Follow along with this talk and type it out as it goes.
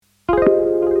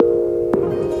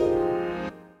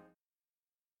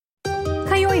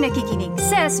nakikinig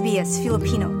sa SBS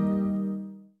Filipino.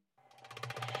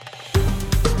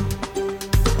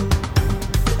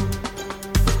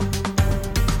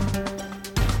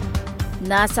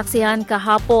 Nasaksihan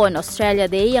kahapon Australia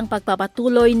Day ang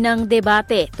pagpapatuloy ng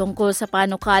debate tungkol sa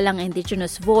panukalang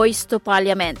Indigenous Voice to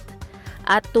Parliament.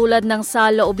 At tulad ng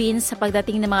saloobin sa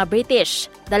pagdating ng mga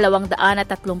British, 235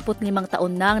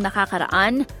 taon nang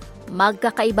nakakaraan,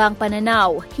 magkakaibang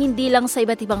pananaw hindi lang sa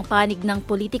iba't ibang panig ng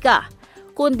politika,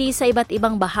 kundi sa iba't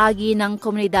ibang bahagi ng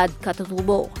komunidad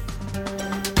katutubo.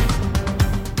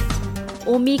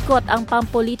 Umikot ang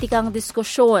pampolitikang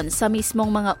diskusyon sa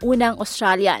mismong mga unang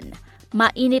Australian.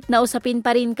 Mainit na usapin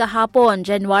pa rin kahapon,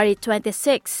 January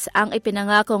 26, ang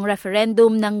ipinangakong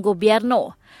referendum ng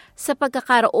gobyerno sa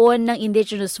pagkakaroon ng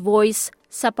Indigenous Voice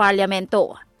sa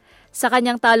Parlamento. Sa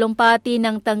kanyang talumpati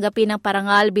ng tanggapin ng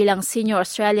parangal bilang Senior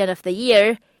Australian of the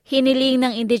Year, hiniling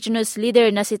ng Indigenous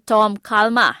leader na si Tom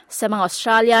Calma sa mga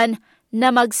Australian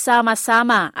na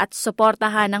magsama-sama at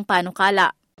suportahan ng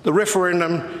panukala. The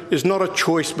referendum is not a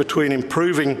choice between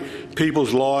improving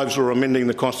people's lives or amending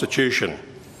the Constitution.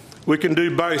 We can do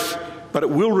both, but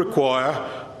it will require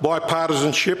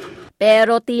bipartisanship.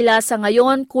 Pero tila sa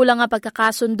ngayon kulang ang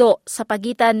pagkakasundo sa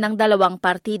pagitan ng dalawang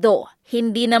partido.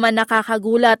 Hindi naman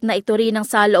nakakagulat na ito rin ang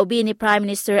saloobin ni Prime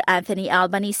Minister Anthony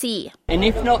Albanese. And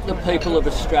if not the people of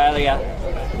Australia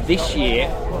this year,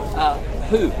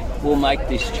 who will make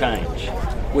this change,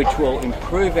 which will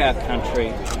improve our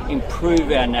country,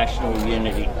 improve our national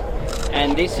unity?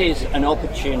 And this is an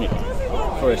opportunity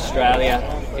for Australia.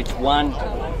 It's one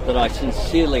that I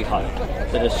sincerely hope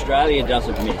that Australia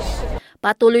doesn't miss.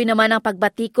 Patuloy naman ang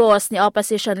pagbatikos ni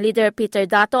Opposition Leader Peter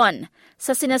Dutton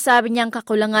sa sinasabi niyang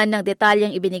kakulangan ng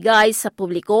detalyeng ibinigay sa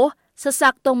publiko sa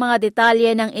saktong mga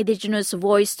detalye ng Indigenous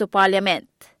Voice to Parliament.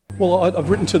 Well, I've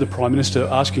written to the Prime Minister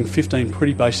asking 15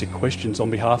 pretty basic questions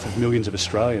on behalf of millions of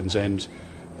Australians, and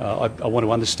I want to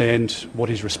understand what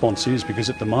his response is, because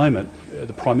at the moment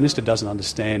the Prime Minister doesn't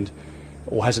understand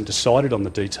or hasn't decided on the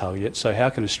detail yet, so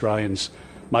how can Australians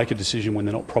make a decision when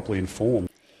they're not properly informed?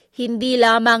 Hindi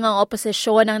lamang ang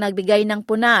oposisyon ang nagbigay ng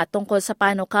puna tungkol sa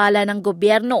panukala ng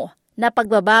gobyerno na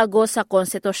pagbabago sa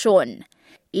konstitusyon.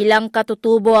 Ilang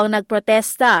katutubo ang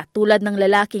nagprotesta tulad ng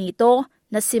lalaking ito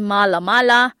na si Mala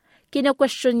Mala.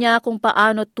 Kino-question niya kung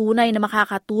paano tunay na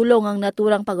makakatulong ang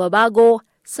naturang pagbabago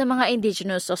sa mga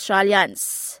Indigenous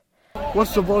Australians.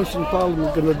 What's the voice in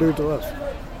Parliament going to do to us?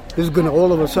 Is it going to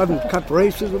all of a sudden cut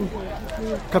racism,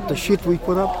 cut the shit we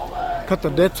put up, cut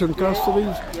the debts and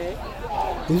custodies?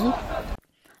 Is it?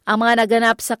 Ang mga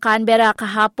naganap sa Canberra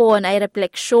kahapon ay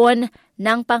refleksyon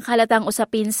ng panghalatang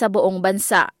usapin sa buong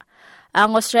bansa.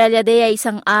 Ang Australia Day ay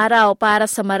isang araw para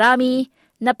sa marami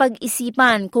na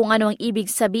pag-isipan kung ano ang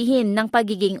ibig sabihin ng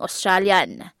pagiging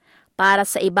Australian. Para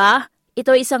sa iba,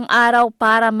 ito ay isang araw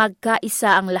para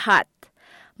magkaisa ang lahat.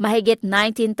 Mahigit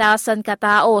 19,000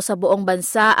 katao sa buong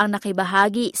bansa ang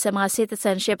nakibahagi sa mga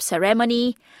citizenship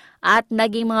ceremony at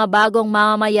naging mga bagong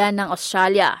mamamayan ng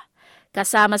Australia.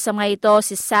 Kasama sa mga ito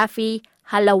si Safi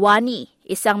Halawani,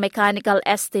 isang mechanical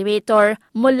estimator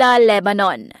mula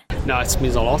Lebanon. No, it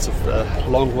means a lot of a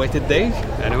long-awaited day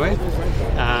anyway,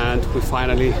 and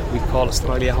we call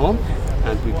Australia home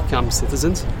and we become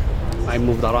citizens. I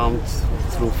moved around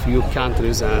through few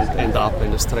countries and end up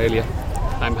in Australia.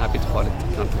 I'm happy to call it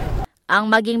country.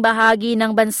 Ang maging bahagi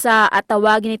ng bansa at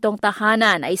tawagin itong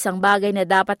tahanan ay isang bagay na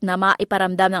dapat na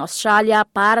maiparamdam ng Australia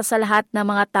para sa lahat ng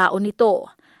mga tao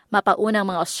nito, mapaunang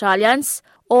mga Australians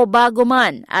o bago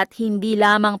man, at hindi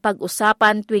lamang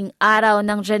pag-usapan tuwing araw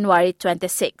ng January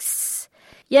 26.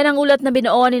 Yan ang ulat na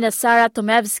binuo ni Sarah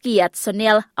Tomevsky at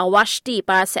Sunil Awashti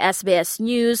para sa SBS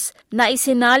News na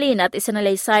isinalin at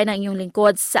isinalaysay ng inyong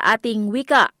lingkod sa ating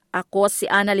wika. Ako si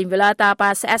Ana Limvilata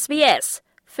para sa SBS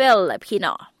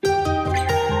Filipino.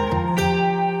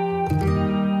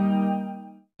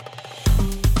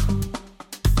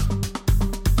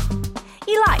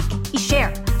 I-like,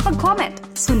 i-share, mag-comment,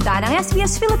 sundan ang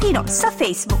SBS Filipino sa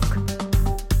Facebook.